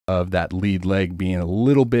of that lead leg being a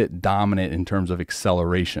little bit dominant in terms of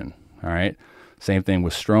acceleration. All right. Same thing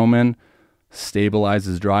with Stroman.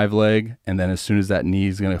 Stabilizes drive leg, and then as soon as that knee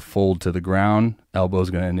is going to fold to the ground, elbow is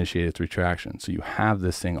going to initiate its retraction. So you have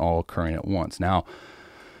this thing all occurring at once. Now,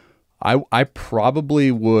 I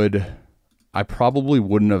probably wouldn't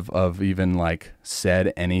have even like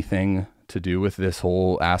said anything to do with this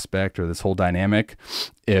whole aspect or this whole dynamic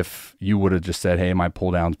if you would have just said, hey, my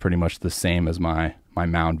pull down's pretty much the same as my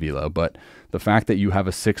Mound velo. But the fact that you have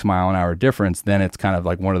a 6 mile an hour difference, then it's kind of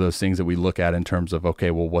like one of those things that we look at in terms of, okay,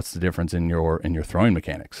 well, what's the difference in your throwing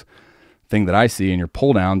mechanics? Thing that I see in your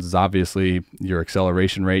pull downs is obviously your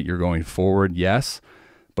acceleration rate. You're going forward, yes,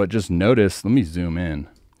 but just notice, let me zoom in.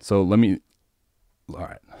 All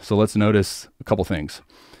right, so let's notice a couple things.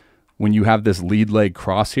 When you have this lead leg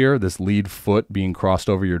cross here, this lead foot being crossed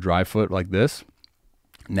over your drive foot like this,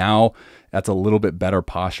 now that's a little bit better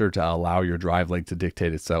posture to allow your drive leg to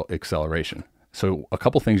dictate its acceleration. So a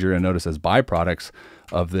couple things you're going to notice as byproducts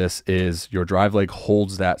of this is your drive leg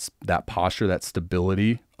holds that posture, that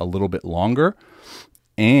stability a little bit longer,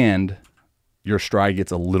 and your stride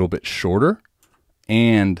gets a little bit shorter,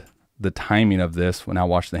 and the timing of this, when I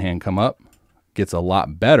watch the hand come up, gets a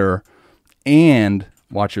lot better, and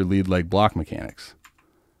watch your lead leg block mechanics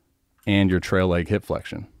and your trail leg hip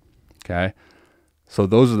flexion. Okay. So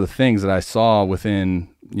those are the things that I saw within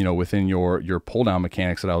your pull down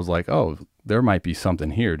mechanics that I was like, oh, there might be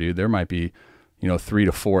something here, dude. There might be, 3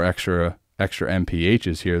 to 4 extra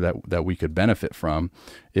MPHs here that we could benefit from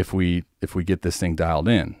if we get this thing dialed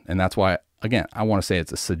in. And that's why, again, I want to say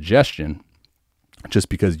it's a suggestion just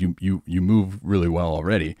because you move really well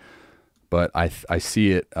already. But I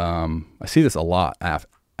see it, I see this a lot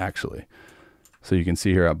actually. So you can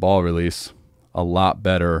see here at ball release, a lot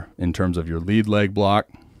better in terms of your lead leg block.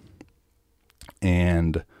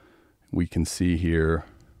 And we can see here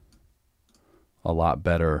a lot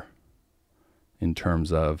better in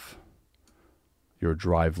terms of your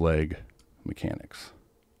drive leg mechanics.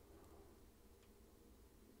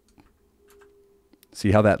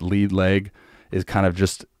 See how that lead leg is kind of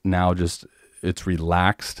it's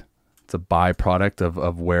relaxed. It's a byproduct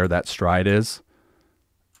of where that stride is.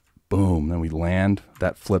 Boom, then we land,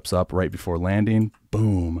 that flips up right before landing.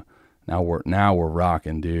 Boom. Now we're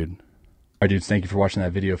rocking, dude. All right, dudes, thank you for watching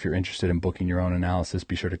that video. If you're interested in booking your own analysis,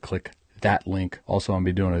 be sure to click that link. Also, I'm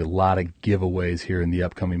going to be doing a lot of giveaways here in the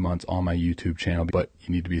upcoming months on my YouTube channel, but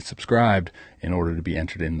you need to be subscribed in order to be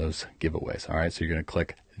entered in those giveaways. All right, so you're going to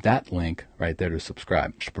click that link right there to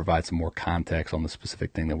subscribe to provide some more context on the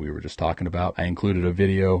specific thing that we were just talking about. I included a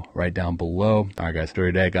video right down below. All right, guys, enjoy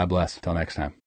your day. God bless. Until next time.